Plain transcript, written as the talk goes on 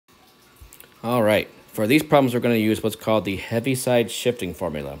All right, for these problems, we're going to use what's called the Heaviside shifting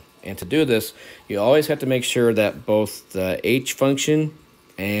formula. And to do this, you always have to make sure that both the h function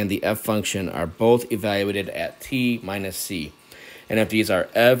and the f function are both evaluated at t minus c. And if these are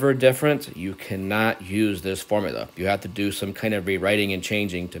ever different, you cannot use this formula. You have to do some kind of rewriting and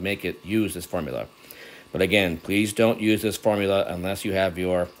changing to make it use this formula. But again, please don't use this formula unless you have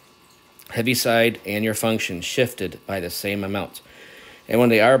your Heaviside and your function shifted by the same amount. And when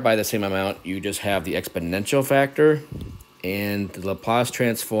they are by the same amount, you just have the exponential factor and the Laplace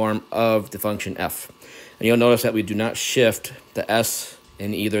transform of the function f. And you'll notice that we do not shift the s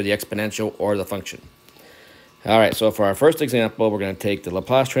in either the exponential or the function. All right, so for our first example, we're going to take the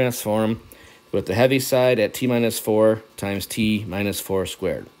Laplace transform with the Heaviside at t minus 4 times t minus 4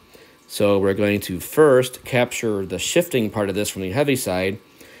 squared. So we're going to first capture the shifting part of this from the Heaviside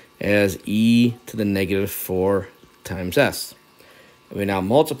as e to the negative 4 times s. We now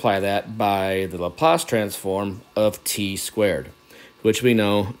multiply that by the Laplace transform of t squared, which we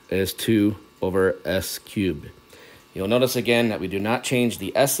know is 2 over s cubed. You'll notice again that we do not change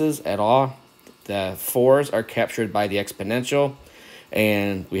the s's at all. The 4's are captured by the exponential,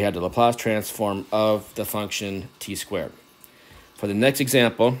 and we have the Laplace transform of the function t squared. For the next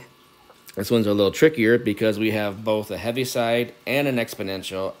example, this one's a little trickier because we have both a Heaviside and an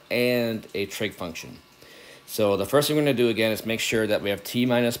exponential and a trig function. So the first thing we're going to do again is make sure that we have t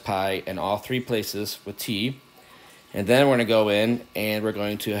minus pi in all three places with t. And then we're going to go in and we're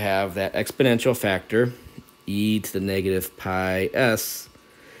going to have that exponential factor, e to the negative pi s,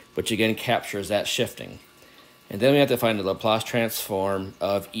 which again captures that shifting. And then we have to find the Laplace transform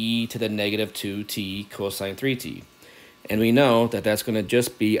of e to the negative 2t cosine 3t. And we know that that's going to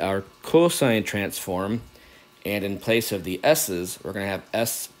just be our cosine transform. And in place of the s's, we're going to have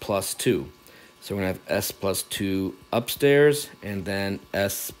s plus 2. So we're going to have s plus 2 upstairs, and then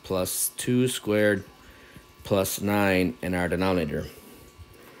s plus 2 squared plus 9 in our denominator.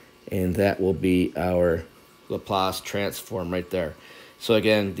 And that will be our Laplace transform right there. So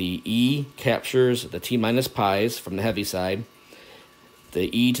again, the e captures the t minus pi's from the Heaviside. The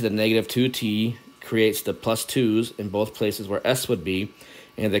e to the negative 2t creates the plus 2's in both places where s would be,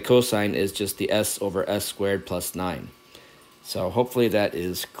 and the cosine is just the s over s squared plus 9. So hopefully that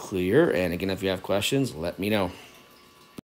is clear, and again, if you have questions, let me know.